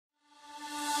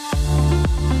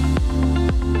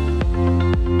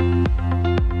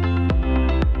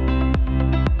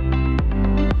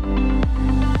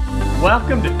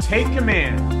Welcome to Take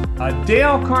Command, a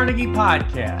Dale Carnegie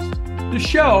podcast, the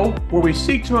show where we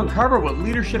seek to uncover what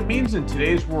leadership means in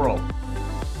today's world.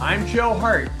 I'm Joe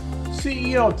Hart,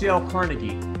 CEO of Dale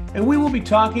Carnegie, and we will be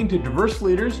talking to diverse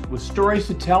leaders with stories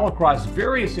to tell across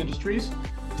various industries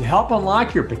to help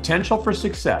unlock your potential for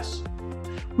success.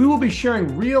 We will be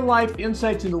sharing real-life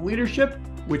insights into leadership,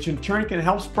 which in turn can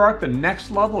help spark the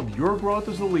next level of your growth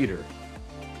as a leader.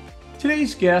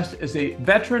 Today's guest is a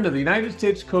veteran of the United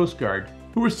States Coast Guard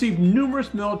who received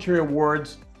numerous military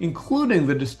awards, including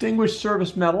the Distinguished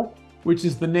Service Medal, which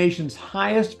is the nation's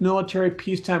highest military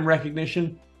peacetime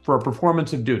recognition for a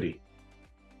performance of duty.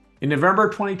 In November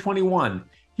 2021,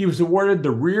 he was awarded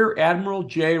the Rear Admiral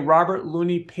J. Robert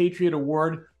Looney Patriot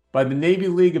Award by the Navy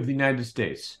League of the United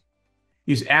States.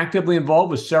 He's actively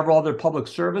involved with several other public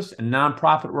service and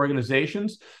nonprofit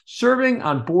organizations, serving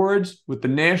on boards with the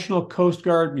National Coast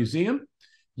Guard Museum,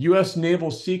 U.S.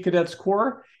 Naval Sea Cadets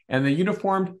Corps, and the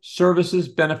Uniformed Services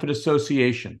Benefit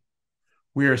Association.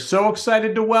 We are so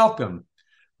excited to welcome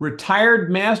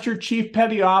retired Master Chief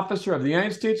Petty Officer of the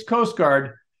United States Coast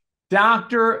Guard,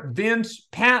 Dr. Vince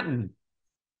Patton.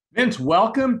 Vince,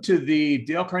 welcome to the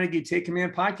Dale Carnegie Take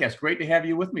Command podcast. Great to have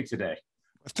you with me today.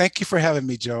 Thank you for having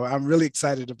me, Joe. I'm really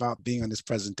excited about being on this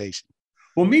presentation.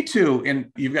 Well, me too.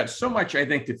 And you've got so much, I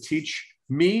think, to teach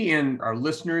me and our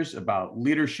listeners about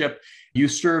leadership. You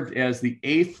served as the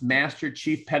 8th Master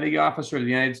Chief Petty Officer of the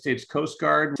United States Coast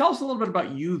Guard. Tell us a little bit about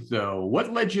you, though.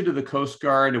 What led you to the Coast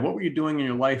Guard, and what were you doing in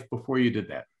your life before you did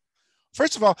that?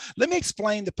 First of all, let me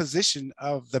explain the position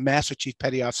of the Master Chief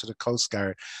Petty Officer of the Coast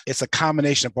Guard. It's a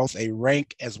combination of both a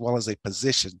rank as well as a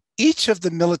position. Each of the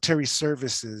military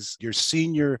services, your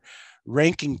senior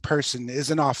ranking person is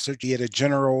an officer, be it a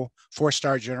general,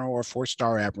 4-star general, or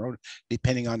 4-star admiral,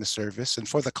 depending on the service. And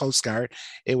for the Coast Guard,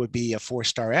 it would be a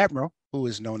 4-star admiral, who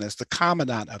is known as the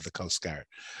Commandant of the Coast Guard.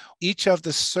 Each of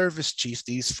the service chiefs,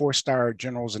 these 4-star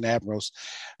generals and admirals,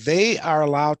 they are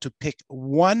allowed to pick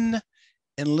one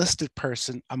enlisted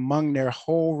person among their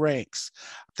whole ranks.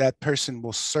 That person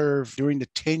will serve during the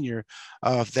tenure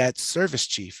of that service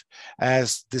chief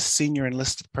as the senior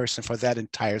enlisted person for that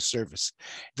entire service.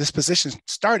 This position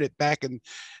started back in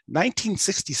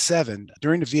 1967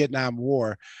 during the Vietnam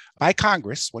War by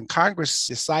Congress, when Congress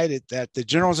decided that the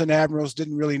generals and admirals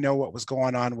didn't really know what was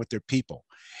going on with their people.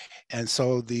 And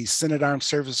so the Senate Armed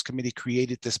Services Committee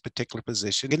created this particular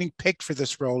position. Getting picked for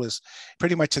this role is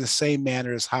pretty much in the same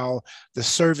manner as how the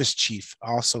service chief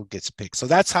also gets picked. So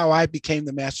that's how I became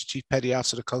the Master Chief Petty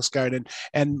Officer of the Coast Guard.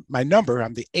 And my number,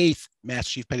 I'm the 8th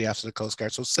Master Chief Petty Officer of the Coast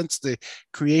Guard. So since the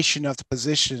creation of the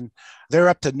position, they're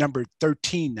up to number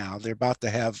 13 now. They're about to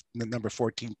have the number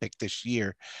 14 picked this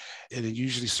year. And it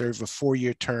usually serves a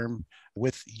 4-year term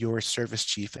with your service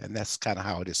chief, and that's kind of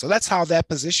how it is. So that's how that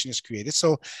position is created.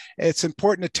 So it's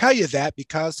important to tell you that,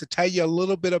 because to tell you a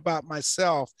little bit about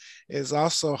myself is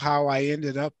also how I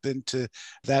ended up into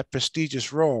that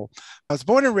prestigious role. I was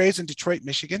born and raised in Detroit,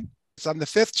 Michigan. So I'm the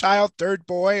 5th child, 3rd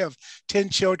boy of 10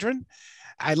 children.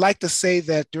 I like to say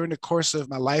that during the course of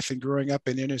my life and growing up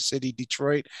in inner city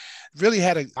Detroit, really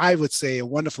had I would say, a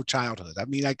wonderful childhood. I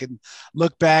mean, I can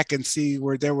look back and see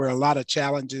where there were a lot of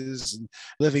challenges and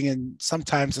living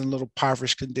sometimes in little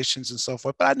impoverished conditions and so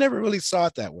forth, but I never really saw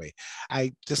it that way.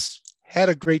 I just had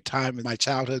a great time in my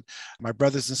childhood. My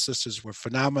brothers and sisters were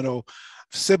phenomenal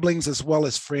siblings as well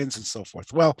as friends and so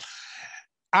forth. Well,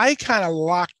 I kind of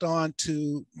locked on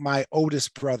to my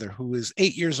oldest brother, who is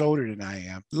 8 years older than I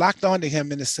am, locked on to him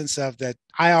in the sense of that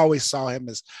I always saw him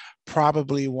as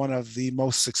probably one of the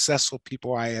most successful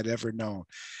people I had ever known.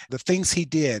 The things he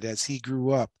did as he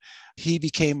grew up, he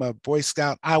became a Boy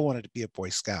Scout. I wanted to be a Boy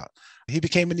Scout. He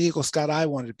became an Eagle Scout. I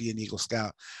wanted to be an Eagle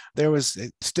Scout.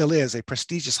 It still is, a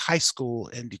prestigious high school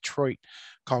in Detroit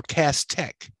called Cass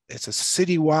Tech. It's a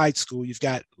citywide school. You've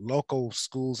got local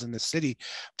schools in the city.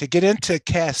 To get into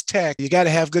Cass Tech, you got to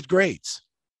have good grades.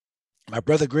 My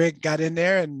brother Greg got in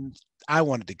there, and I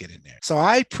wanted to get in there. So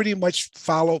I pretty much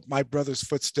followed my brother's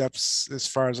footsteps as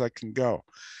far as I can go.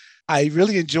 I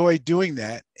really enjoyed doing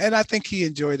that, and I think he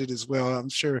enjoyed it as well. I'm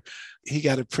sure he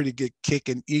got a pretty good kick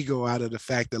and ego out of the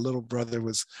fact that little brother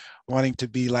was wanting to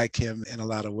be like him in a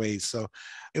lot of ways. So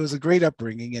it was a great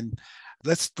upbringing. And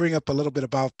let's bring up a little bit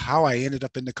about how I ended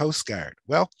up in the Coast Guard.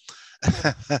 Well,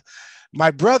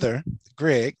 my brother,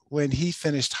 Greg, when he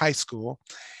finished high school,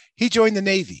 he joined the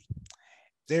Navy.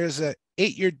 There's an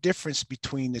 8-year difference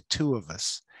between the two of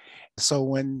us. So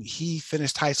when he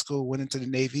finished high school, went into the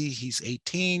Navy, he's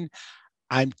 18,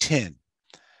 I'm 10.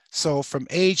 So from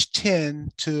age 10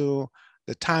 to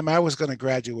the time I was going to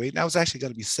graduate, and I was actually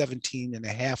going to be 17 and a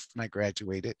half when I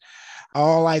graduated,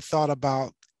 all I thought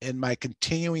about in my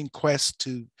continuing quest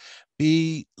to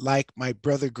be like my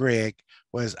brother Greg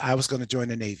was I was going to join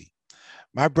the Navy.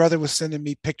 My brother was sending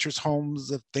me pictures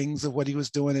homes of things of what he was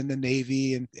doing in the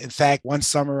Navy. And in fact, one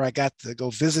summer I got to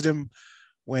go visit him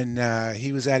when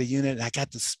he was at a unit. And I got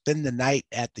to spend the night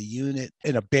at the unit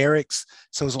in a barracks.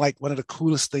 So it was like one of the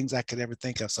coolest things I could ever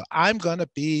think of. So I'm going to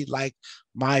be like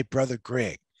my brother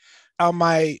Greg. On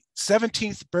my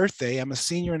 17th birthday, I'm a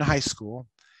senior in high school.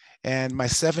 And my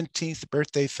 17th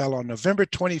birthday fell on November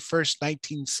 21st,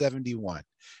 1971,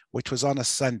 which was on a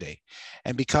Sunday.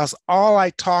 And because all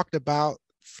I talked about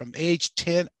from age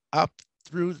 10 up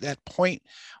through that point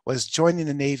was joining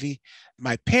the Navy,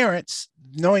 my parents,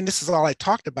 knowing this is all I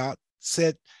talked about,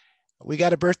 said, we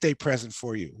got a birthday present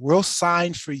for you. We'll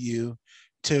sign for you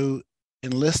to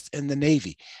enlist in the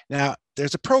Navy. Now,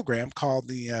 there's a program called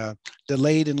the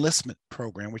Delayed Enlistment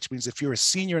Program, which means if you're a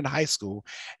senior in high school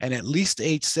and at least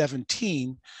age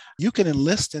 17, you can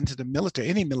enlist into the military,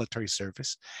 any military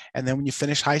service. And then when you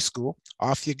finish high school,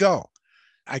 off you go.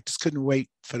 I just couldn't wait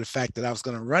for the fact that I was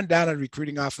going to run down to the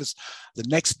recruiting office the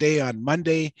next day on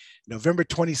Monday, November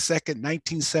 22nd,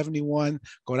 1971,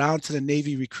 go down to the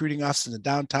Navy recruiting office in the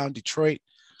downtown Detroit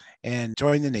and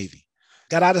join the Navy.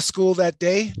 Got out of school that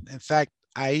day. In fact,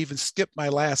 I even skipped my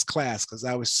last class because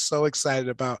I was so excited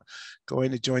about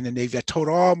going to join the Navy. I told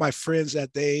all my friends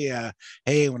that day,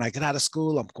 hey, when I get out of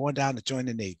school, I'm going down to join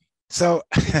the Navy. So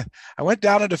I went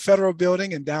down to the Federal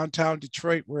Building in downtown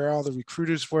Detroit where all the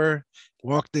recruiters were,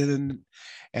 walked in,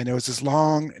 and there was this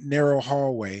long, narrow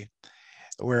hallway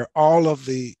where all of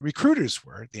the recruiters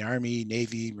were, the Army,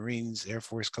 Navy, Marines, Air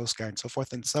Force, Coast Guard, and so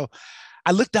forth. And so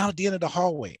I looked down at the end of the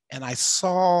hallway and I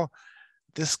saw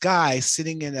this guy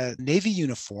sitting in a Navy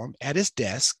uniform at his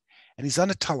desk, and he's on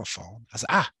the telephone. I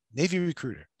said, Navy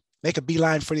recruiter. Make a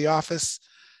beeline for the office.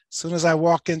 As soon as I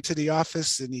walk into the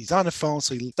office and he's on the phone,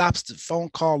 so he stops the phone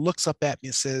call, looks up at me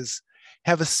and says,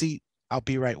 have a seat. I'll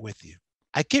be right with you.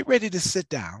 I get ready to sit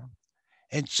down.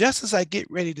 And just as I get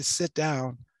ready to sit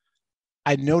down,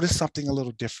 I notice something a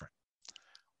little different.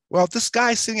 Well, this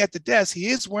guy sitting at the desk, he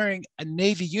is wearing a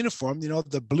Navy uniform,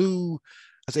 the blue,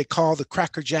 as they call the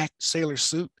Cracker Jack sailor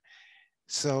suit.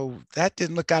 So that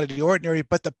didn't look out of the ordinary,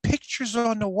 but the pictures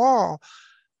on the wall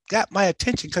got my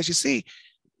attention because you see,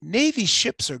 Navy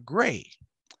ships are gray.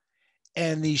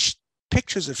 And these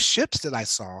pictures of ships that I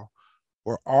saw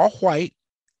were all white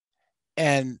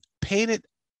and painted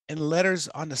in letters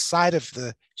on the side of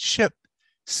the ship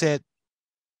said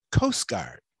Coast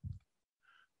Guard.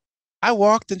 I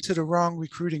walked into the wrong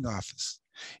recruiting office.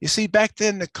 You see, back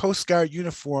then, the Coast Guard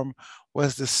uniform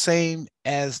was the same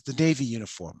as the Navy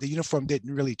uniform. The uniform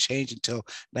didn't really change until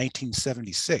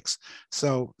 1976.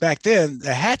 So back then,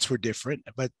 the hats were different,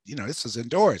 but this was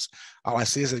indoors. All I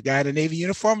see is a guy in a Navy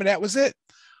uniform, and that was it.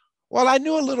 Well, I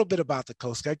knew a little bit about the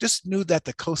Coast Guard, just knew that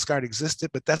the Coast Guard existed,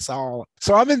 but that's all.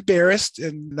 So I'm embarrassed.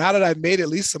 And now that I've made at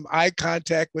least some eye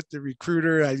contact with the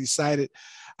recruiter, I decided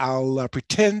I'll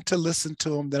pretend to listen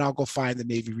to him, then I'll go find the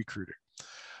Navy recruiter.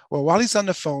 Well, while he's on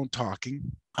the phone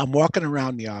talking, I'm walking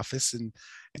around the office and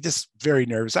I'm just very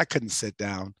nervous. I couldn't sit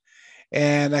down.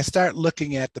 And I start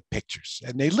looking at the pictures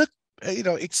and they look,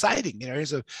 exciting.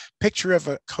 Here's a picture of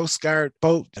a Coast Guard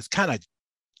boat that's kind of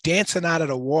dancing out of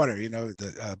the water,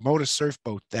 the motor surf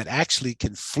boat that actually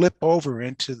can flip over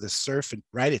into the surf and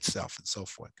right itself and so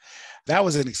forth. That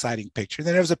was an exciting picture.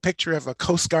 Then there was a picture of a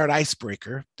Coast Guard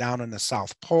icebreaker down on the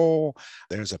South Pole.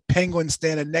 There's a penguin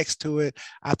standing next to it.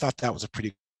 I thought that was a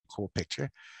pretty cool picture.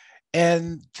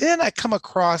 And then I come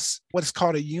across what is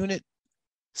called a unit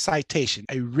citation,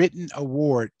 a written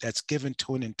award that's given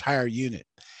to an entire unit.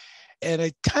 And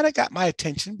it kind of got my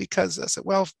attention because I said,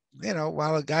 well,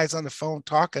 while the guy's on the phone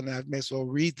talking, I may as well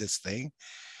read this thing.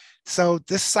 So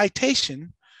this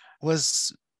citation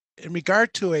was in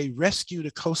regard to a rescue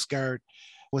the Coast Guard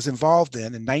was involved in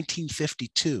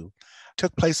 1952,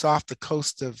 took place off the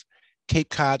coast of Cape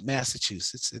Cod,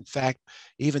 Massachusetts. In fact,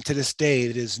 even to this day,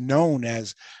 it is known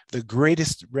as the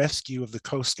greatest rescue of the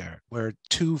Coast Guard, where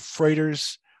two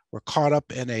freighters were caught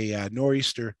up in a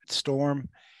nor'easter storm.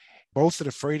 Both of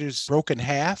the freighters broke in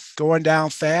half, going down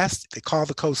fast. They called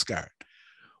the Coast Guard.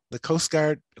 The Coast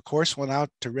Guard, of course, went out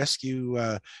to rescue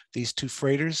these two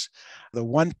freighters. The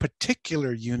one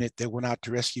particular unit that went out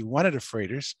to rescue one of the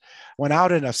freighters went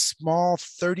out in a small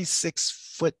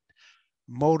 36-foot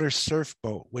motor surf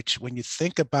boat, which when you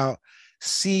think about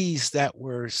seas that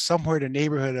were somewhere in the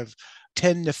neighborhood of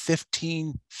 10 to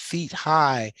 15 feet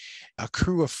high, a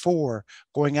crew of 4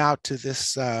 going out to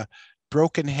this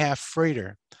broken half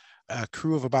freighter, a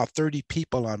crew of about 30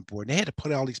 people on board. And they had to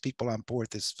put all these people on board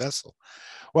this vessel.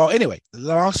 Well, anyway,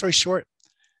 long story short,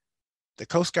 The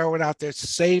Coast Guard went out there,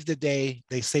 saved the day.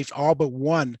 They saved all but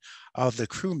one of the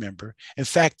crew member. In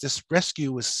fact, this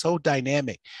rescue was so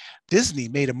dynamic. Disney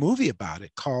made a movie about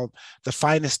it called The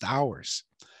Finest Hours.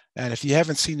 And if you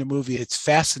haven't seen the movie, it's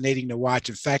fascinating to watch.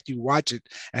 In fact, you watch it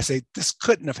and say, this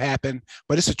couldn't have happened,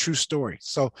 but it's a true story.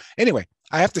 So anyway,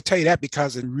 I have to tell you that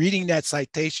because in reading that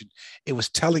citation, it was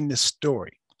telling this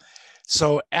story.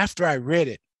 So after I read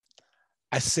it,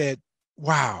 I said,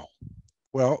 wow.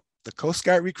 Well, the Coast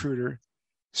Guard recruiter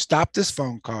stopped this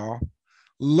phone call,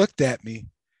 looked at me,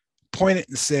 pointed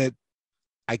and said,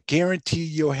 I guarantee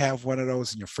you'll have one of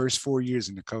those in your first 4 years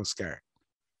in the Coast Guard.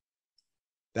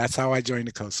 That's how I joined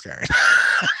the Coast Guard.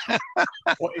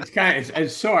 Well,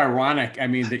 it's so ironic. I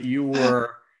mean, that you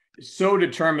were so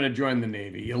determined to join the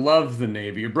Navy. You loved the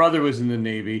Navy. Your brother was in the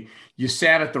Navy. You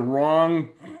sat at the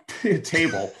wrong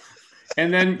table.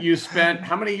 And then you spent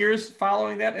how many years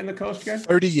following that in the Coast Guard?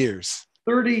 30 years.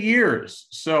 30 years.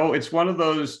 So it's one of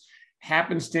those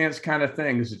happenstance kind of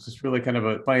things. It's just really kind of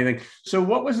a funny thing. So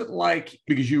what was it like?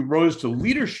 Because you rose to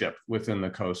leadership within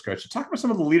the Coast Guard. So talk about some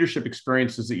of the leadership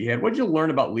experiences that you had. What did you learn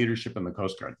about leadership in the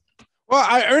Coast Guard? Well,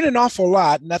 I earned an awful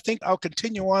lot, and I think I'll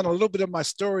continue on a little bit of my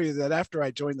story that after I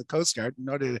joined the Coast Guard, in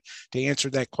order to answer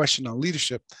that question on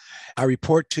leadership, I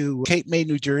report to Cape May,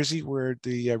 New Jersey, where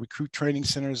the recruit training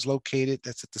center is located.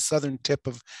 That's at the southern tip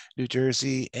of New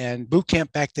Jersey, and boot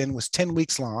camp back then was 10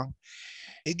 weeks long.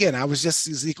 Again, I was just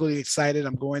as equally excited.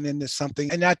 I'm going into something.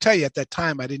 And I tell you, at that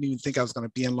time, I didn't even think I was going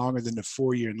to be in longer than the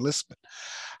 4-year enlistment.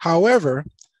 However,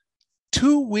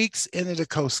 2 weeks into the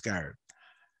Coast Guard,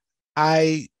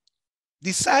 I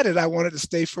decided I wanted to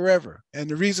stay forever. And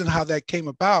the reason how that came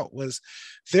about was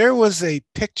there was a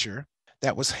picture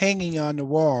that was hanging on the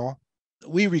wall.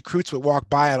 We recruits would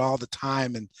walk by it all the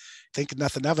time and think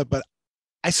nothing of it. But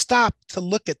I stopped to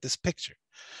look at this picture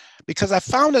because I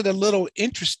found it a little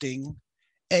interesting,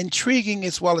 intriguing,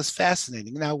 as well as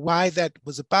fascinating. Now, why that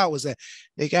was about was that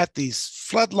they got these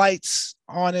floodlights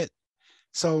on it.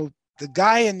 So the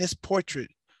guy in this portrait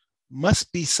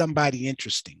must be somebody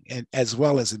interesting and as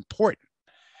well as important.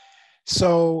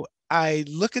 So I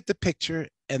look at the picture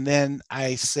and then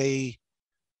I say,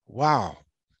 wow.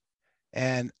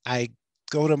 And I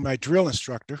go to my drill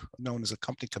instructor, known as a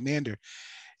company commander.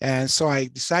 And so I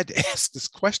decided to ask this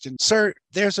question. Sir,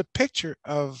 there's a picture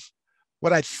of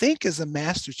what I think is a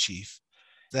master chief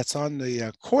that's on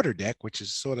the quarterdeck, which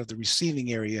is sort of the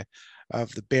receiving area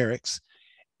of the barracks.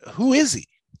 Who is he?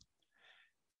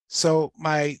 So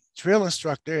my drill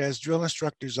instructor, as drill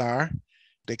instructors are,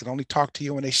 they can only talk to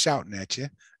you when they're shouting at you.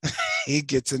 He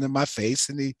gets into my face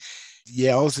and he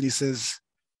yells and he says,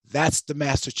 that's the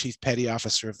Master Chief Petty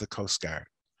Officer of the Coast Guard.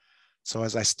 So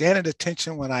as I stand at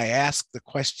attention when I ask the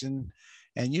question,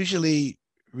 and usually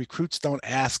recruits don't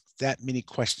ask that many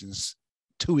questions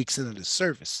 2 weeks into the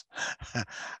service,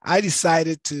 I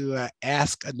decided to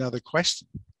ask another question.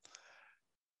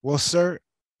 Well, sir,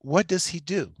 what does he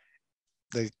do?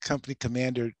 The company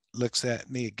commander looks at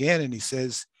me again and he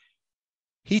says,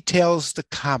 he tells the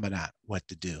Commandant what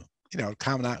to do. You know, the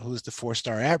Commandant, who's the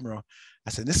 4-star admiral. I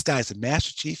said, this guy's a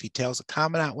Master Chief. He tells the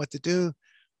Commandant what to do.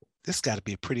 This got to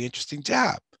be a pretty interesting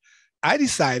job. I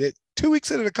decided 2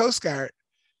 weeks into the Coast Guard,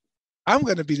 I'm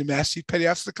going to be the Master Chief Petty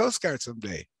Officer of the Coast Guard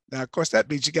someday. Now, of course, that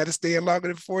means you got to stay in longer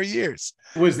than 4 years.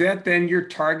 Was that then your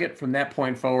target from that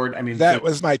point forward? I mean, that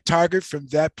was my target from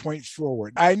that point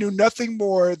forward. I knew nothing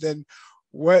more than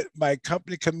what my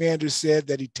company commander said,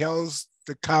 that he tells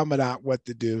the Commandant what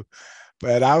to do.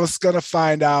 But I was going to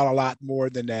find out a lot more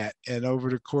than that. And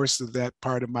over the course of that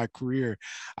part of my career,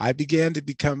 I began to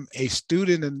become a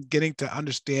student and getting to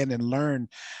understand and learn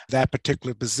that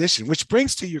particular position, which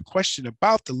brings to your question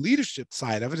about the leadership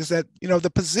side of it, is that, you know, the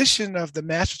position of the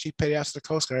Master Chief Petty Officer of the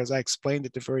Coast Guard, as I explained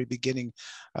at the very beginning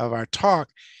of our talk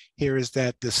here, is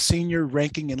that the senior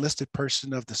ranking enlisted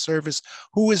person of the service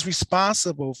who is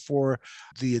responsible for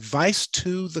the advice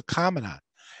to the Commandant,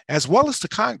 as well as to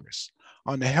Congress,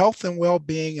 on the health and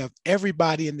well-being of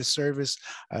everybody in the service,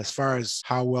 as far as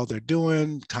how well they're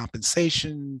doing,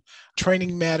 compensation,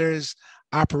 training matters,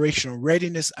 operational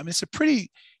readiness. I mean, it's a pretty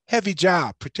heavy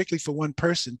job, particularly for one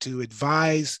person to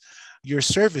advise your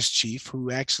service chief,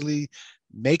 who actually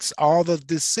makes all the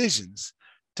decisions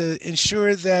to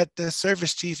ensure that the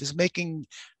service chief is making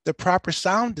the proper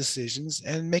sound decisions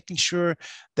and making sure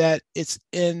that it's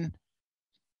in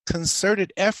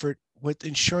concerted effort with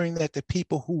ensuring that the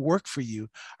people who work for you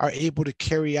are able to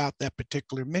carry out that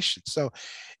particular mission. So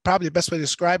probably the best way to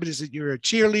describe it is that you're a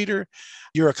cheerleader,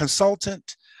 you're a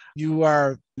consultant, You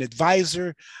are an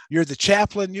advisor, you're the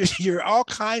chaplain, you're all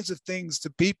kinds of things to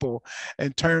people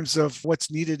in terms of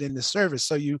what's needed in the service.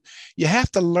 So you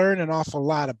have to learn an awful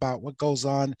lot about what goes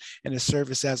on in the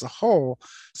service as a whole.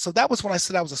 So that was when I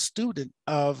said I was a student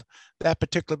of that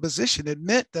particular position. It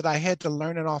meant that I had to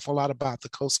learn an awful lot about the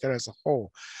Coast Guard as a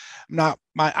whole. Now,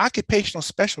 my occupational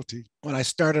specialty when I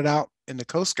started out in the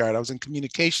Coast Guard, I was in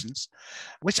communications,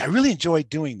 which I really enjoyed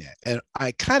doing that. And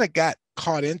I kind of got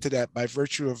caught into that by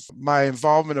virtue of my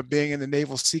involvement of being in the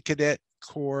Naval Sea Cadet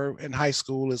Corps in high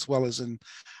school, as well as in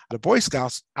the Boy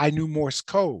Scouts. I knew Morse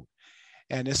code.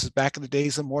 And this is back in the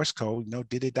days of Morse code,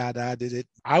 did it, da, da, did it.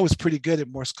 I was pretty good at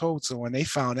Morse code. So when they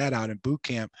found that out in boot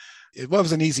camp, it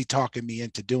wasn't easy talking me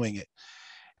into doing it.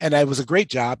 And it was a great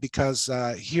job because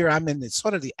here I'm in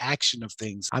sort of the action of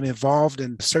things. I'm involved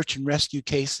in search and rescue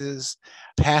cases,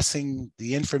 passing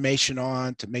the information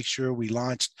on to make sure we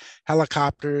launched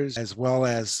helicopters as well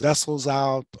as vessels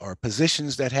out or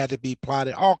positions that had to be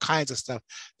plotted, all kinds of stuff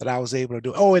that I was able to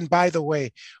do. Oh, and by the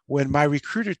way, when my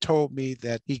recruiter told me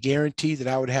that he guaranteed that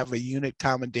I would have a unit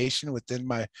commendation within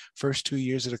my first 2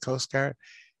 years of the Coast Guard,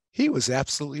 he was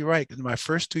absolutely right. In my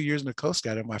first 2 years in the Coast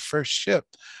Guard, on my first ship,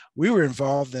 we were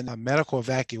involved in a medical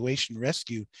evacuation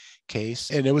rescue case,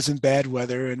 and it was in bad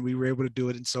weather, and we were able to do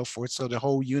it and so forth. So the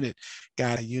whole unit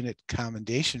got a unit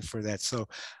commendation for that. So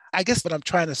I guess what I'm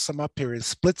trying to sum up here is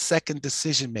split-second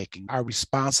decision-making are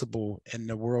responsible in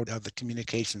the world of the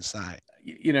communication side.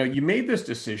 You made this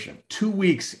decision 2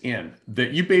 weeks in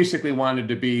that you basically wanted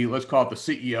to be, let's call it the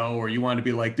CEO, or you wanted to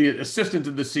be like the assistant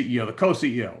to the CEO, the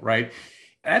co-CEO, right?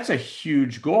 That's a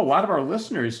huge goal. A lot of our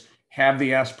listeners have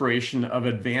the aspiration of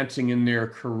advancing in their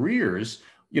careers.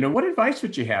 What advice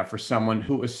would you have for someone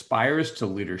who aspires to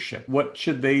leadership? What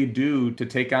should they do to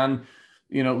take on,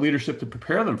 leadership to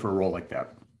prepare them for a role like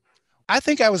that? I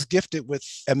think I was gifted with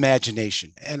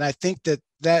imagination. And I think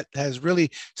that has really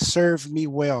served me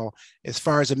well as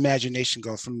far as imagination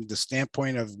goes, from the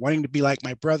standpoint of wanting to be like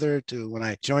my brother to when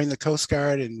I joined the Coast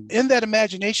Guard. And in that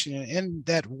imagination and in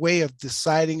that way of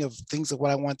deciding of things of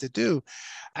what I want to do,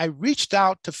 I reached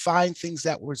out to find things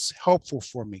that was helpful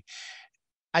for me.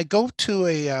 I go to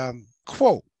a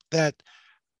quote that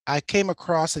I came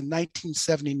across in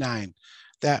 1979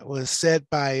 that was said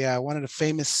by one of the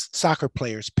famous soccer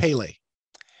players, Pele.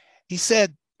 He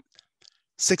said,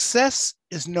 "Success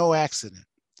is no accident.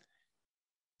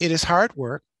 It is hard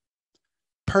work,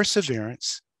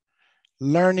 perseverance,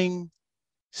 learning,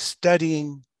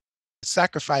 studying,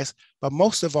 sacrifice, but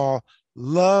most of all,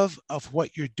 love of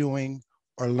what you're doing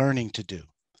or learning to do."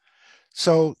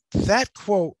 So that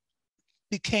quote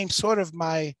became sort of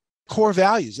my core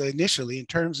values initially in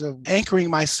terms of anchoring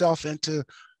myself into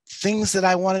things that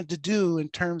I wanted to do in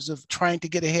terms of trying to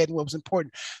get ahead and what was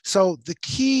important. So the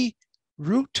key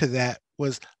root to that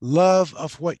was love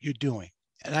of what you're doing.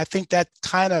 And I think that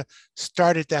kind of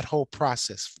started that whole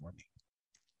process for me.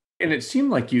 And it seemed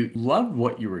like you loved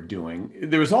what you were doing.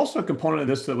 There was also a component of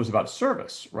this that was about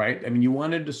service, right? I mean, you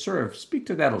wanted to serve. Speak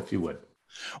to that if you would.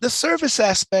 The service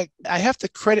aspect, I have to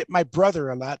credit my brother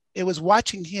a lot. It was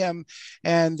watching him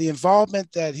and the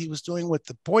involvement that he was doing with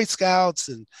the Boy Scouts,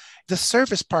 and the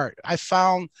service part I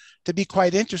found to be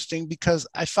quite interesting because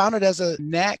I found it as a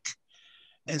knack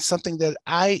and something that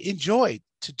I enjoyed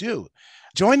to do.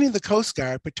 Joining the Coast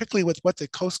Guard, particularly with what the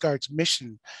Coast Guard's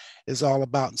mission is all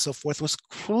about and so forth, was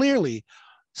clearly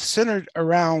centered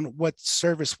around what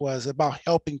service was about,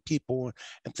 helping people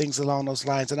and things along those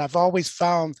lines. And I've always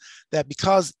found that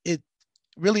because it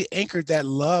really anchored that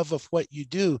love of what you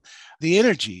do, the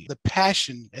energy, the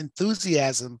passion,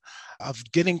 enthusiasm of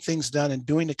getting things done and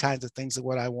doing the kinds of things that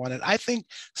what I wanted, I think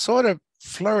sort of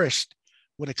flourished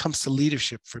when it comes to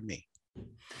leadership for me.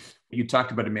 You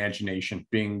talked about imagination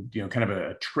being, kind of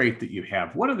a trait that you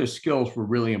have. What other skills were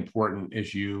really important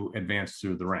as you advanced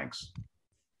through the ranks?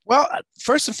 Well,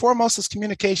 first and foremost is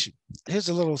communication. Here's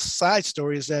a little side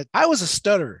story is that I was a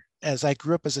stutterer as I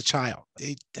grew up as a child,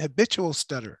 a habitual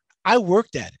stutterer. I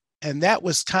worked at it. And that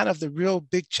was kind of the real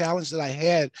big challenge that I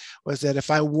had, was that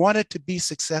if I wanted to be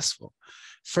successful,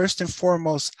 first and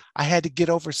foremost, I had to get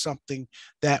over something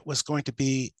that was going to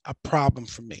be a problem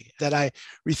for me, that I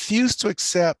refused to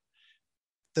accept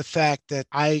the fact that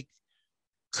I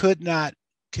could not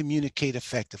communicate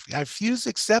effectively. I refused to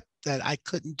accept that I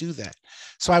couldn't do that.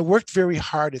 So I worked very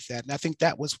hard at that. And I think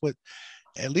that was what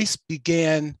at least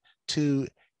began to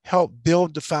help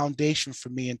build the foundation for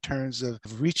me in terms of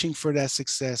reaching for that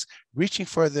success, reaching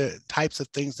for the types of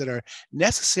things that are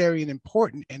necessary and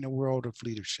important in the world of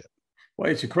leadership.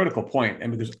 Well, it's a critical point. I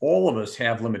mean, because all of us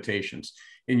have limitations.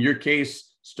 In your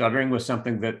case, Stuttering was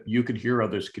something that you could hear,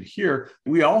 others could hear.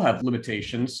 We all have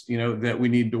limitations, that we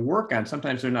need to work on.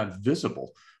 Sometimes they're not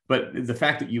visible. But the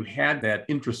fact that you had that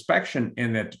introspection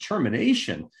and that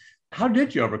determination, how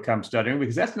did you overcome stuttering?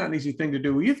 Because that's not an easy thing to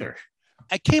do either.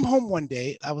 I came home one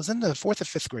day, I was in the 4th or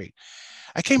 5th grade.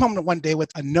 I came home one day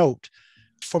with a note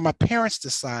for my parents to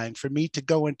sign for me to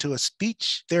go into a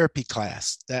speech therapy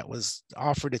class that was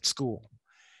offered at school.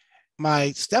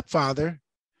 My stepfather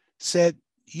said,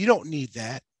 "You don't need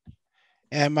that."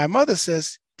 And my mother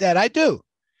says, "Dad, I do."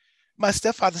 My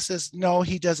stepfather says, "No,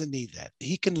 he doesn't need that.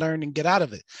 He can learn and get out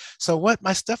of it." So what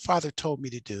my stepfather told me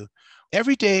to do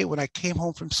every day when I came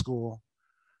home from school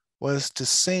was to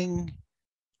sing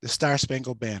the Star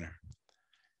Spangled Banner.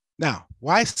 Now,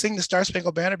 why sing the Star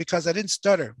Spangled Banner? Because I didn't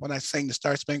stutter when I sang the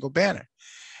Star Spangled Banner.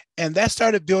 And that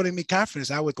started building me confidence.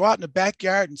 I would go out in the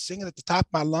backyard and sing it at the top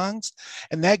of my lungs.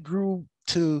 And that grew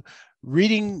to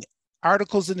reading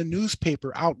articles in the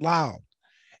newspaper out loud.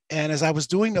 And as I was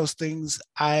doing those things,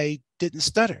 I didn't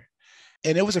stutter.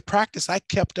 And it was a practice I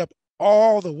kept up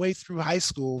all the way through high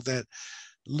school that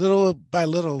little by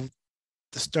little,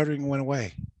 the stuttering went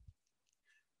away.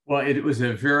 Well, it was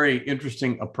a very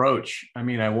interesting approach. I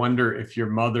mean, I wonder if your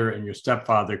mother and your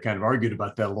stepfather kind of argued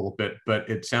about that a little bit, but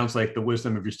it sounds like the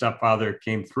wisdom of your stepfather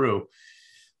came through.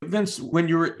 Vince, when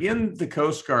you were in the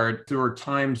Coast Guard, there were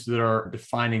times that are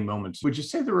defining moments. Would you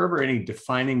say there were ever any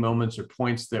defining moments or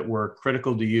points that were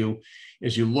critical to you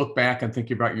as you look back and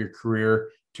think about your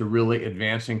career to really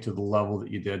advancing to the level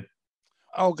that you did?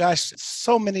 Oh gosh,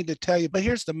 so many to tell you, but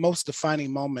here's the most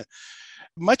defining moment.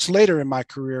 Much later in my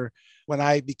career, when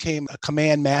I became a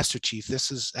command master chief,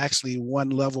 this is actually one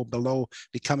level below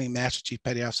becoming Master Chief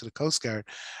Petty Officer of the Coast Guard,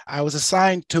 I was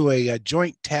assigned to a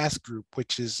joint task group,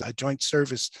 which is a joint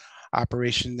service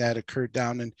operation that occurred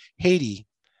down in Haiti.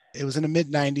 It was in the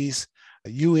mid-90s, a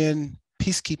UN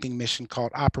peacekeeping mission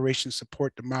called Operation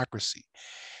Support Democracy.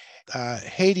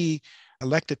 Haiti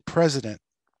elected president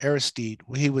Aristide,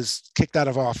 he was kicked out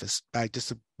of office by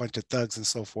just a bunch of thugs and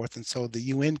so forth. And so the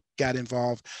UN got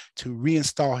involved to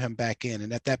reinstall him back in.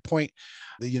 And at that point,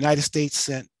 the United States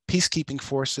sent peacekeeping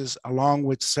forces along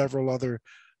with several other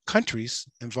countries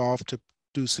involved to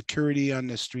do security on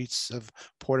the streets of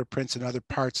Port-au-Prince and other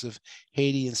parts of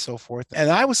Haiti and so forth. And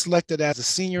I was selected as a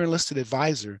senior enlisted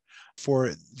advisor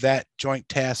for that joint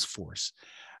task force,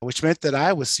 which meant that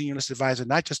I was senior enlisted advisor,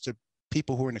 not just to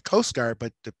people who are in the Coast Guard,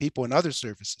 but the people in other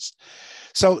services.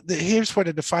 So here's what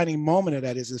the defining moment of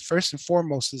that is first and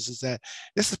foremost is that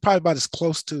this is probably about as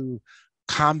close to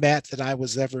combat that I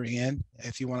was ever in,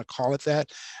 if you want to call it that,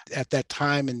 at that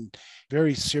time, in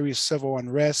very serious civil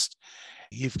unrest.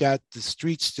 You've got the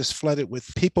streets just flooded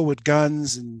with people with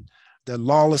guns and the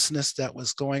lawlessness that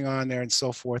was going on there and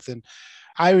so forth. And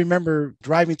I remember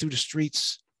driving through the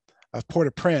streets of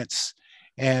Port-au-Prince,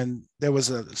 and there was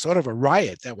a sort of a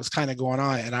riot that was kind of going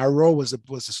on, and our role was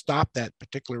to stop that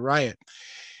particular riot.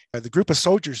 The group of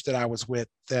soldiers that I was with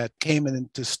that came in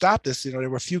to stop this, there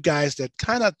were a few guys that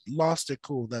kind of lost their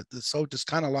cool. That the soldiers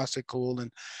kind of lost their cool,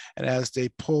 and as they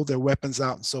pulled their weapons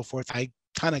out and so forth, I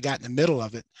kind of got in the middle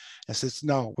of it and said,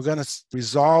 "No, we're going to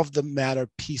resolve the matter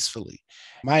peacefully."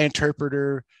 My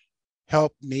interpreter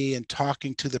helped me in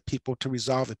talking to the people to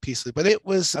resolve it peacefully. But it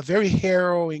was a very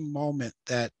harrowing moment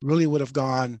that really would have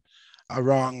gone a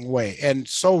wrong way, and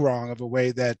so wrong of a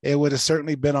way that it would have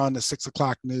certainly been on the 6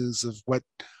 o'clock news of what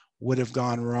would have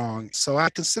gone wrong. So I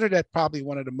consider that probably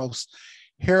one of the most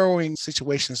harrowing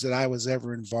situations that I was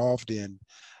ever involved in.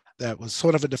 That was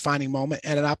sort of a defining moment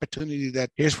and an opportunity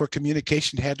that here's where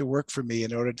communication had to work for me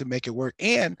in order to make it work,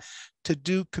 and to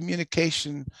do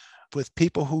communication with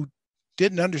people who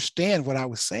didn't understand what I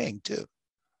was saying too.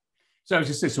 So I was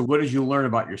just saying, so what did you learn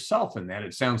about yourself in that?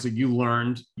 It sounds like you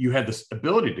learned you had this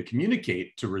ability to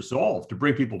communicate, to resolve, to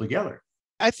bring people together.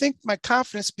 I think my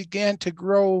confidence began to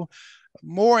grow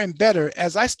more and better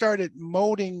as I started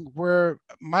molding where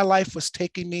my life was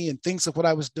taking me and things of what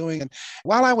I was doing. And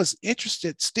while I was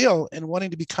interested still in wanting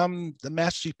to become the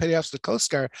Master Chief Petty Officer of the Coast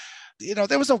Guard,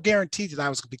 there was no guarantee that I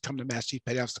was going to become the Master Chief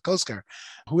Petty Officer of the Coast Guard.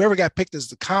 Whoever got picked as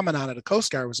the Commandant of the Coast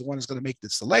Guard was the one who's going to make the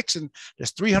selection.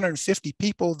 There's 350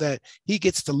 people that he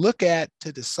gets to look at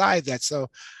to decide that. So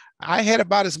I had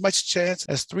about as much chance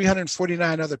as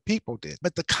 349 other people did.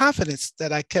 But the confidence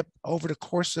that I kept over the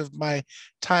course of my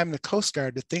time in the Coast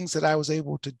Guard, the things that I was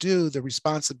able to do, the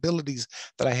responsibilities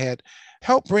that I had,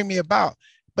 helped bring me about.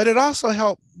 But it also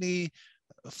helped me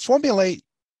formulate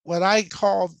what I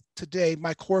call today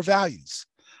my core values,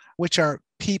 which are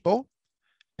people,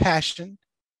 passion,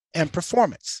 and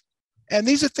performance. And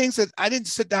these are things that I didn't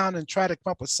sit down and try to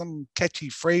come up with some catchy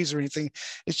phrase or anything.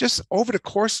 It's just over the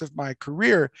course of my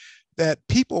career, that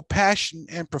people, passion,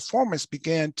 and performance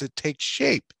began to take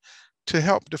shape to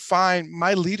help define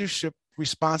my leadership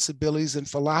responsibilities and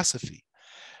philosophy.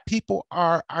 People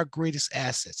are our greatest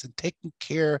assets, and taking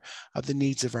care of the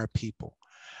needs of our people.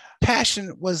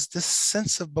 Passion was this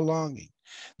sense of belonging,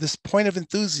 this point of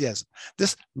enthusiasm,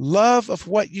 this love of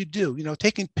what you do.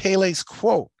 Taking Pele's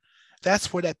quote,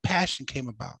 that's where that passion came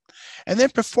about. And then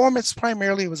performance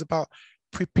primarily was about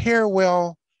prepare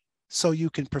well so you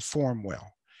can perform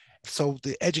well. So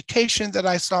the education that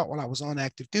I sought while I was on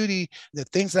active duty, the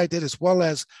things I did, as well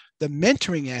as the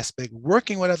mentoring aspect,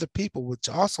 working with other people, which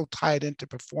also tied into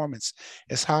performance,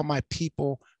 is how my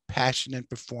people, passion, and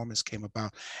performance came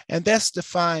about. And that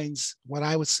defines what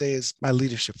I would say is my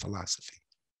leadership philosophy.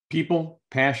 People,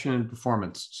 passion, and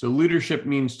performance. So leadership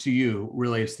means to you,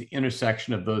 really, it's the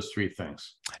intersection of those three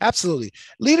things. Absolutely.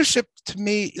 Leadership to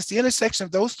me is the intersection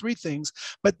of those three things.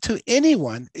 But to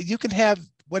anyone, you can have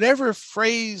whatever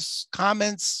phrase,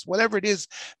 comments, whatever it is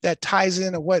that ties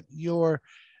into what your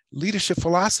leadership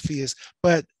philosophy is.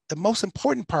 But the most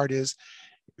important part is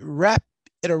wrap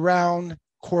it around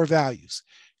core values.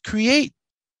 Create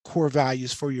core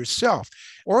values for yourself.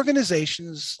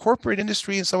 Organizations, corporate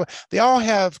industry, and so on, they all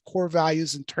have core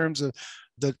values in terms of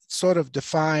the sort of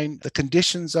define the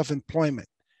conditions of employment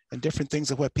and different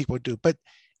things of what people do. But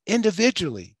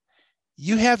individually,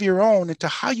 you have your own into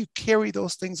how you carry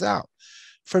those things out.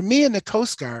 For me in the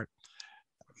Coast Guard,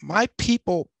 my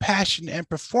people, passion, and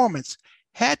performance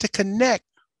had to connect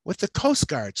with the Coast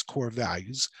Guard's core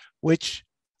values, which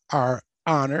are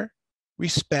honor,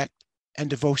 respect, and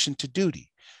devotion to duty.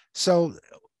 So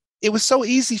it was so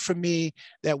easy for me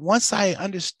that once I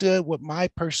understood what my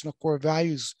personal core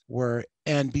values were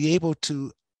and be able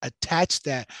to attach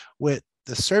that with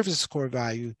the service core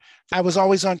value, I was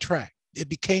always on track. It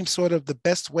became sort of the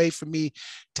best way for me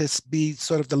to be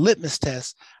sort of the litmus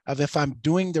test of if I'm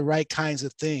doing the right kinds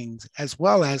of things, as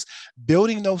well as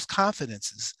building those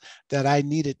confidences that I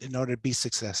needed in order to be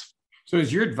successful. So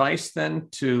is your advice then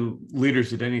to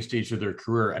leaders at any stage of their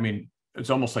career? I mean, it's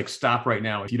almost like stop right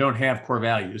now. If you don't have core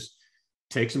values,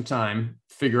 take some time,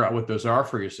 figure out what those are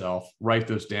for yourself, write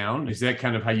those down. Is that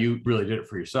kind of how you really did it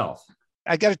for yourself?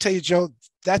 I got to tell you, Joe,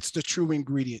 that's the true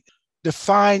ingredient.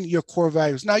 Define your core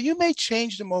values. Now, you may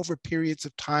change them over periods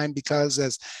of time because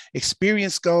as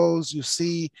experience goes,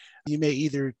 you may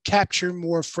either capture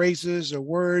more phrases or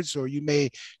words, or you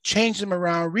may change them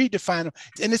around, redefine them.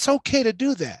 And it's okay to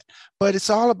do that. But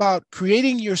it's all about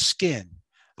creating your skin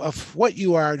of what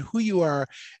you are and who you are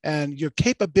and your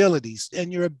capabilities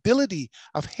and your ability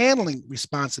of handling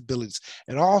responsibilities.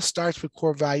 It all starts with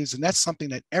core values. And that's something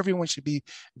that everyone should be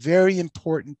very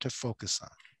important to focus on.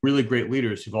 Really great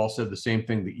leaders who've all said the same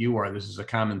thing that you are. This is a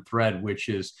common thread, which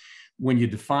is when you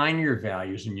define your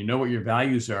values and you know what your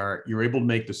values are, you're able to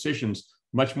make decisions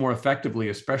much more effectively,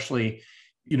 especially,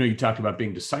 you talked about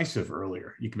being decisive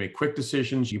earlier. You can make quick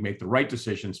decisions, you make the right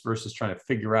decisions versus trying to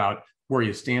figure out where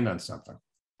you stand on something.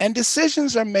 And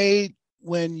decisions are made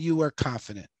when you are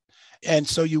confident. And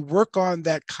so you work on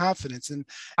that confidence. And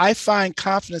I find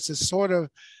confidence is sort of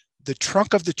the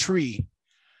trunk of the tree,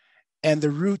 and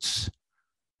the roots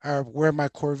are where my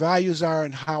core values are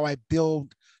and how I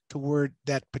build toward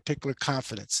that particular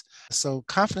confidence. So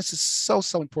confidence is so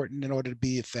important in order to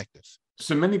be effective.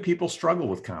 So many people struggle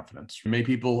with confidence. Many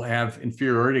people have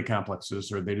inferiority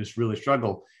complexes, or they just really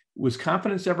struggle. Was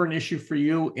confidence ever an issue for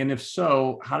you? And if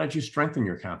so, how did you strengthen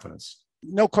your confidence?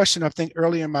 No question. I think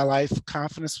early in my life,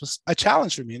 confidence was a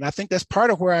challenge for me. And I think that's part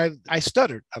of where I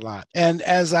stuttered a lot. And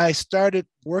as I started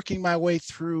working my way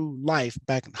through life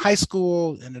back in high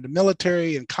school and in the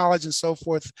military and college and so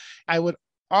forth, I would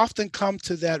often come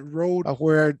to that road of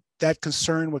where that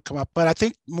concern would come up. But I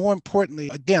think more importantly,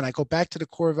 again, I go back to the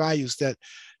core values that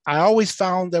I always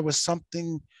found there was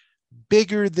something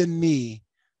bigger than me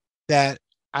that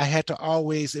I had to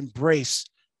always embrace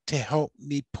to help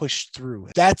me push through.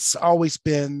 That's always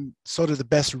been sort of the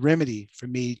best remedy for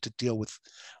me to deal with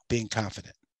being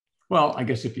confident. Well, I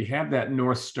guess if you have that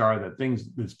North Star, that thing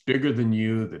that's bigger than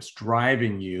you, that's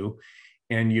driving you,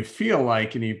 and you feel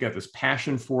like, you've got this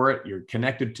passion for it, you're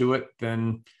connected to it,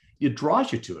 then it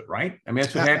draws you to it, right? I mean,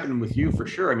 that's what happened with you for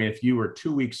sure. I mean, if you were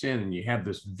 2 weeks in and you have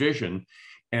this vision,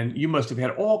 and you must have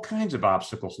had all kinds of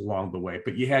obstacles along the way,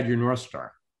 but you had your North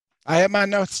Star. I have my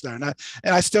North Star, and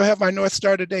I still have my North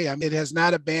Star today. I mean, it has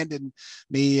not abandoned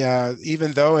me,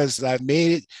 even though as I've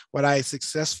made it what I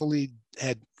successfully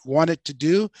had wanted to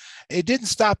do, it didn't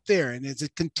stop there, and as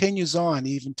it continues on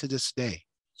even to this day.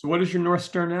 So what is your North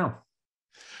Star now?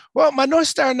 Well, my North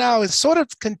Star now is sort of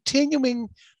continuing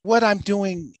what I'm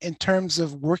doing in terms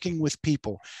of working with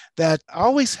people that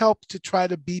always help to try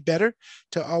to be better,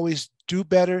 to always do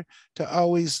better, to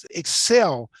always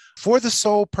excel for the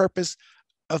sole purpose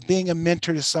of being a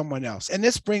mentor to someone else. And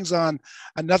this brings on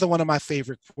another one of my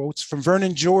favorite quotes from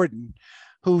Vernon Jordan,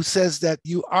 who says that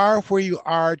you are where you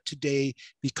are today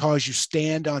because you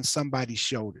stand on somebody's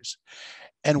shoulders.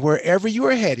 And wherever you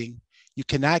are heading, you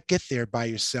cannot get there by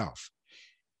yourself.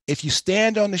 If you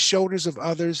stand on the shoulders of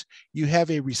others, you have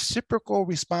a reciprocal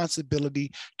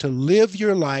responsibility to live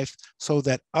your life so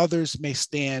that others may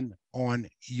stand on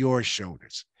your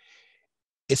shoulders.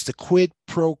 It's the quid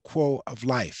pro quo of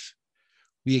life.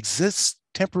 We exist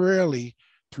temporarily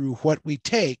through what we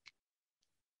take,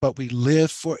 but we live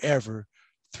forever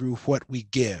through what we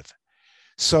give.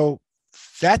 So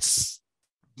that's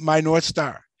my North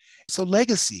Star. So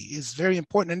legacy is very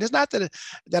important. And it's not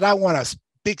that I want a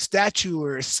big statue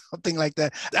or something like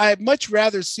that. I'd much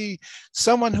rather see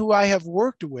someone who I have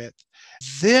worked with,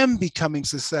 them becoming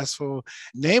successful,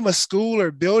 name a school or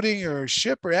building or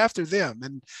ship or after them.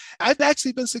 And I've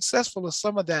actually been successful in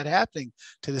some of that happening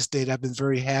to this date. I've been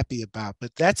very happy about,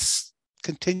 but that's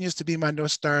continues to be my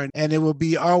North Star, and it will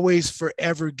be always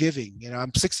forever giving. You know,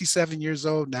 I'm 67 years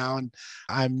old now, and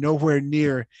I'm nowhere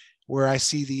near where I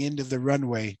see the end of the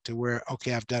runway to where,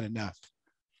 okay, I've done enough.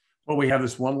 Well, we have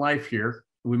this one life here.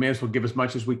 We may as well give as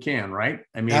much as we can, right?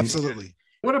 I mean, absolutely.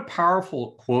 What a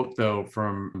powerful quote, though,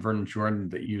 from Vernon Jordan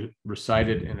that you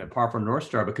recited in a powerful North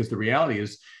Star, because the reality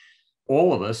is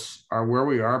all of us are where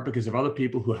we are because of other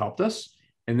people who helped us.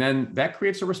 And then that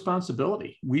creates a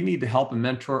responsibility. We need to help and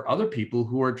mentor other people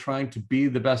who are trying to be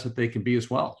the best that they can be as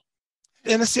well.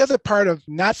 And it's the other part of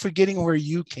not forgetting where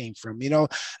you came from. You know,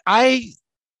 I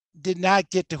did not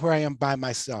get to where I am by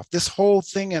myself. This whole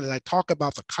thing, and I talk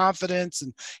about the confidence,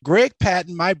 and Greg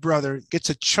Patton, my brother, gets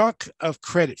a chunk of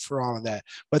credit for all of that.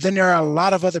 But then there are a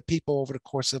lot of other people over the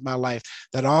course of my life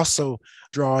that also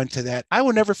draw into that. I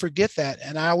will never forget that.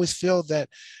 And I always feel that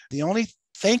the only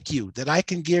thank you that I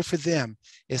can give for them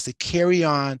is to carry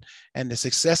on, and the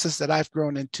successes that I've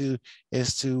grown into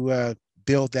is to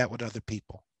build that with other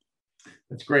people.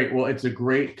 That's great. Well, it's a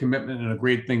great commitment and a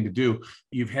great thing to do.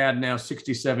 You've had now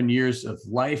 67 years of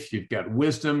life. You've got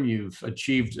wisdom. You've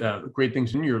achieved great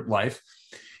things in your life.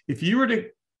 If you were to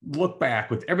look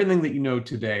back with everything that you know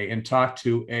today and talk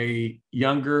to a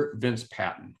younger Vince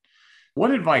Patton,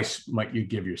 what advice might you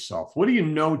give yourself? What do you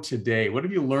know today? What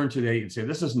have you learned today? You'd say,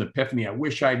 this is an epiphany. I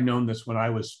wish I'd known this when I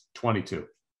was 22.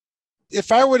 If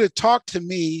I were to talk to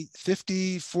me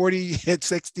 50, 40,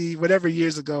 60, whatever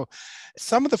years ago,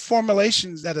 some of the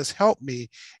formulations that has helped me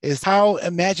is how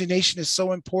imagination is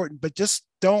so important, but just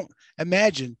don't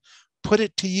imagine, put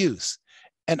it to use.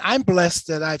 And I'm blessed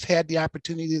that I've had the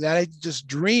opportunity that I just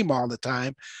dream all the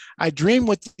time. I dream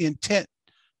with the intent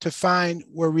to find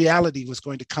where reality was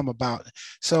going to come about.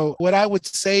 So what I would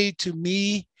say to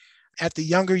me at the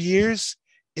younger years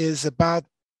is about,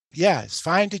 yeah, it's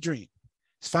fine to dream.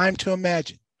 It's fine to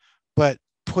imagine, but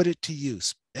put it to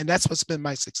use. And that's what's been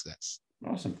my success.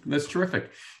 Awesome. That's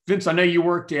terrific. Vince, I know you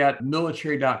worked at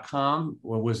military.com,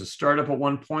 was a startup at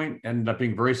one point, ended up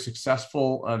being a very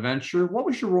successful venture. What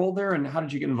was your role there and how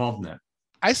did you get involved in that?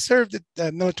 I served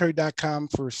at military.com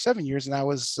for 7 years, and I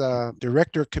was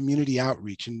director of community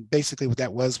outreach. And basically what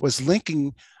that was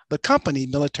linking the company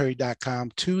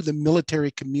military.com to the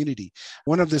military community.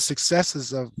 One of the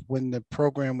successes of when the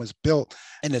program was built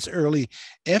in its early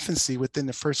infancy, within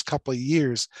the first couple of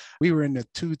years, we were in the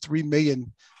 2-3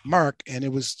 million mark. And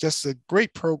it was just a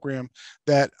great program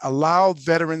that allowed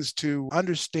veterans to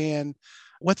understand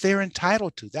what they're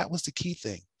entitled to. That was the key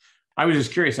thing. I was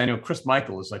just curious. I know Chris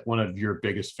Michael is like one of your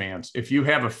biggest fans. If you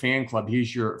have a fan club,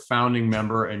 he's your founding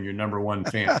member and your number one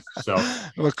fan. So,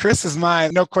 well, Chris is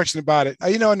mine, no question about it.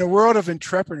 You know, in the world of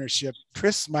entrepreneurship,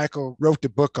 Chris Michael wrote the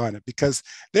book on it, because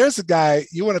there's a guy,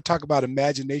 you want to talk about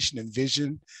imagination and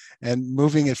vision and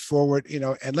moving it forward, you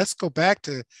know, and let's go back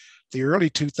to the early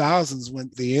 2000s when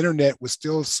the internet was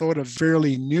still sort of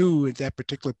fairly new at that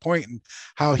particular point, and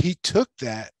how he took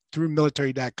that through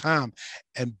military.com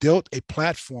and built a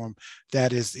platform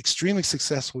that is extremely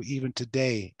successful even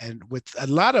today. And with a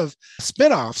lot of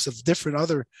spinoffs of different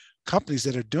other companies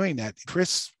that are doing that.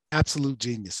 Chris, absolute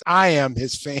genius. I am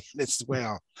his fan as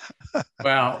well.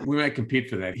 Well, we might compete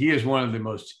for that. He is one of the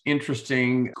most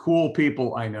interesting, cool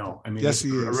people I know. I mean, yes, he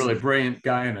is a really brilliant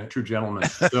guy and a true gentleman.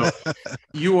 So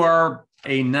you are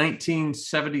a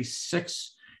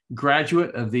 1976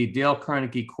 graduate of the Dale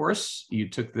Carnegie course. You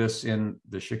took this in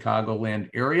the Chicagoland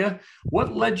area.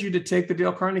 What led you to take the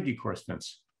Dale Carnegie course,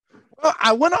 Vince? Well,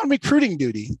 I went on recruiting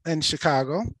duty in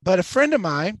Chicago, but a friend of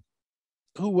mine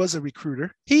who was a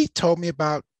recruiter, he told me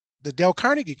about the Dale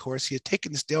Carnegie course. He had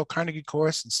taken this Dale Carnegie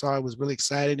course and saw it was really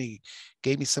exciting. He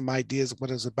gave me some ideas of what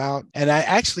it was about. And I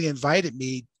actually invited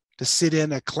me to sit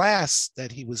in a class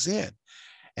that he was in.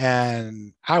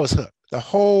 And I was hooked. The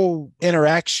whole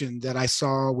interaction that I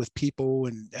saw with people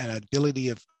and ability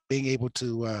of being able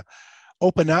to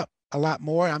open up a lot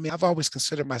more. I mean, I've always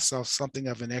considered myself something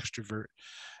of an extrovert,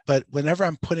 but whenever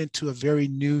I'm put into a very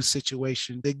new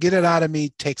situation, to get it out of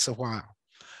me takes a while.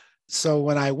 So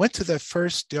when I went to the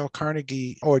first Dale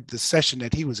Carnegie, or the session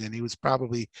that he was in, he was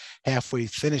probably halfway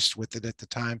finished with it at the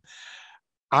time,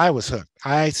 I was hooked.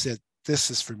 I said,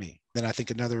 this is for me. Then I think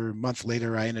another month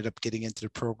later, I ended up getting into the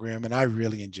program and I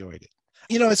really enjoyed it.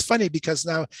 You know, it's funny because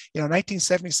now,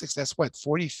 1976, that's what,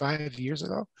 45 years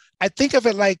ago? I think of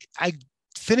it like I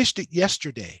finished it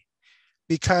yesterday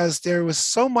because there was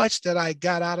so much that I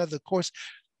got out of the course.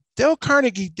 Dale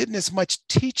Carnegie didn't as much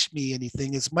teach me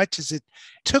anything as much as it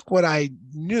took what I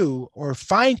knew or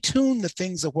fine-tuned the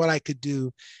things of what I could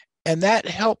do. And that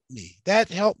helped me. That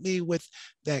helped me with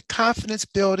that confidence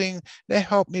building. That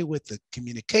helped me with the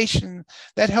communication.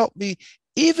 That helped me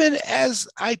even as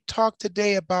I talk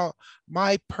today about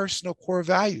my personal core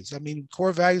values. I mean,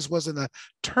 core values wasn't a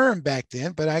term back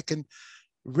then, but I can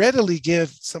readily give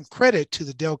some credit to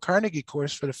the Dale Carnegie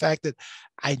course for the fact that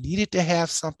I needed to have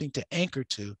something to anchor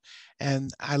to.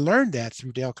 And I learned that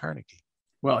through Dale Carnegie.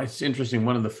 Well, it's interesting.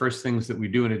 One of the first things that we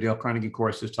do in a Dale Carnegie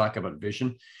course is talk about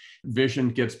vision. Vision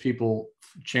gets people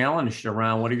challenged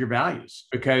around what are your values,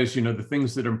 because the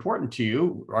things that are important to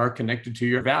you are connected to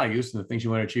your values and the things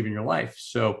you want to achieve in your life.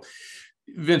 So,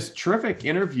 Vince, terrific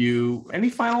interview. Any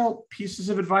final pieces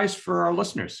of advice for our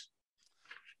listeners?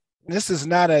 This is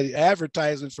not an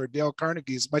advertisement for Dale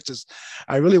Carnegie as much as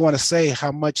I really want to say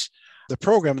how much the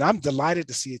program, and I'm delighted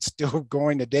to see it's still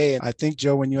going today. And I think,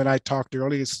 Joe, when you and I talked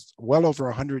earlier, it's well over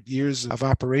 100 years of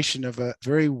operation of a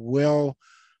very well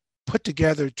put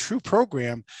together true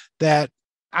program that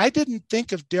I didn't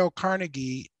think of Dale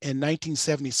Carnegie in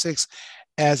 1976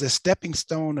 as a stepping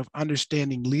stone of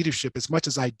understanding leadership as much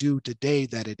as I do today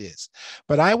that it is.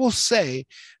 But I will say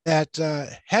that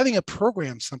having a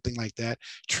program, something like that,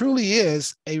 truly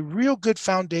is a real good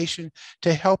foundation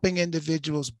to helping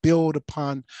individuals build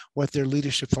upon what their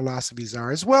leadership philosophies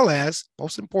are, as well as,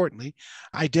 most importantly,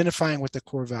 identifying with the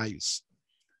core values.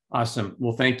 Awesome.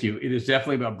 Well, thank you. It is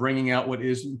definitely about bringing out what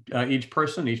is each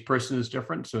person. Each person is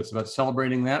different. So it's about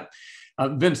celebrating that.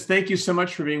 Vince, thank you so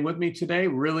much for being with me today.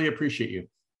 Really appreciate you.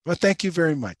 Well, thank you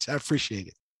very much. I appreciate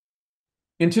it.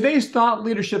 In today's Thought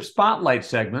Leadership Spotlight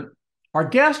segment, our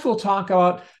guest will talk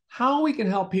about how we can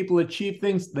help people achieve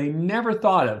things they never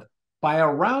thought of by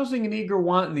arousing an eager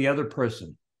want in the other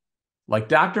person. Like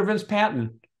Dr. Vince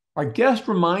Patton, our guest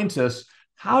reminds us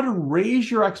how to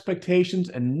raise your expectations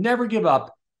and never give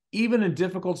up, even in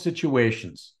difficult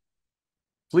situations.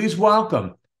 Please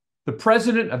welcome the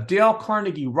president of Dale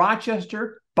Carnegie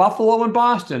Rochester, Buffalo, and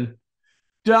Boston,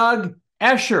 Doug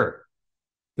Escher.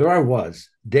 There I was,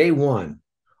 day one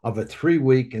of a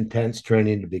 3-week intense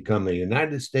training to become a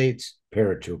United States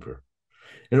paratrooper.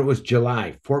 And it was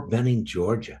July, Fort Benning,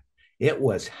 Georgia. It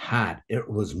was hot. It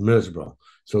was miserable.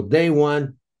 So day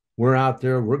one, we're out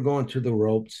there, we're going through the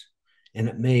ropes, and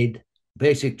it made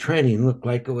basic training look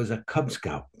like it was a Cub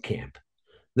Scout camp.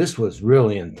 This was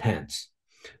really intense.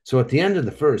 So at the end of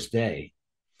the first day,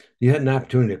 you had an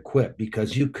opportunity to quit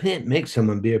because you can't make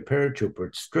someone be a paratrooper.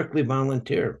 It's strictly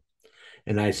volunteer.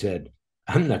 And I said,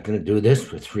 I'm not going to do this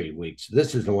for 3 weeks.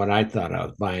 This isn't what I thought I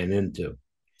was buying into.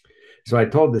 So I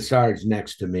told the sergeant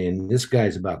next to me, and this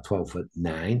guy's about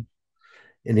 12'9",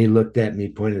 and he looked at me,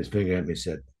 pointed his finger at me, and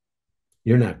said,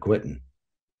 you're not quitting.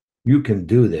 You can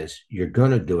do this. You're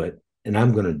going to do it, and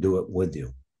I'm going to do it with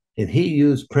you. And he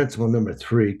used principle number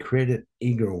 3, created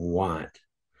eager want,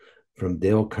 from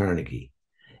Dale Carnegie.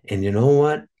 And you know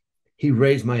what? He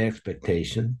raised my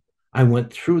expectation. I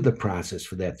went through the process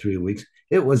for that 3 weeks.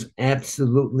 It was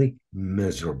absolutely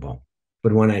miserable.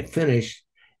 But when I finished,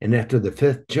 and after the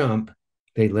 5th jump,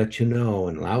 they let you know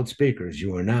in loudspeakers,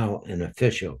 you are now an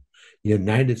official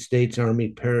United States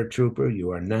Army paratrooper.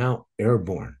 You are now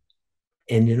airborne.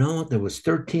 And there was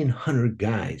 1,300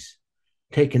 guys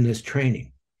taking this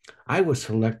training. I was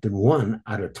selected 1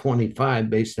 out of 25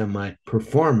 based on my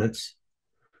performance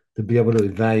to be able to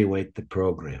evaluate the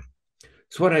program.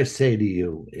 So what I say to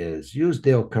you is use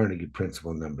Dale Carnegie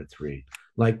principle number 3,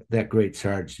 like that great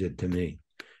Sarge did to me.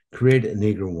 Create an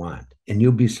eager want, and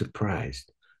you'll be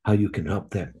surprised how you can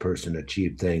help that person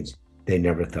achieve things they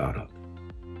never thought of.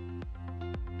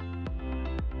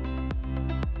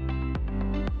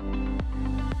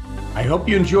 I hope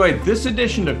you enjoyed this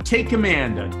edition of Take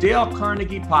Command, a Dale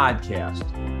Carnegie podcast.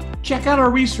 Check out our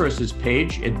resources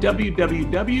page at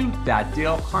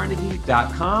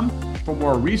www.dalecarnegie.com for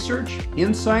more research,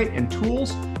 insight, and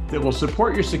tools that will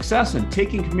support your success in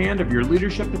taking command of your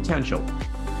leadership potential.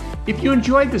 If you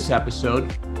enjoyed this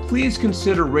episode, please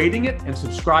consider rating it and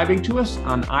subscribing to us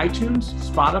on iTunes,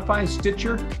 Spotify,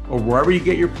 Stitcher, or wherever you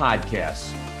get your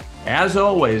podcasts. As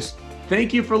always,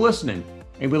 thank you for listening,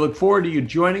 and we look forward to you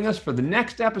joining us for the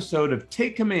next episode of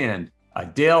Take Command, a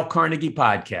Dale Carnegie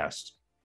podcast.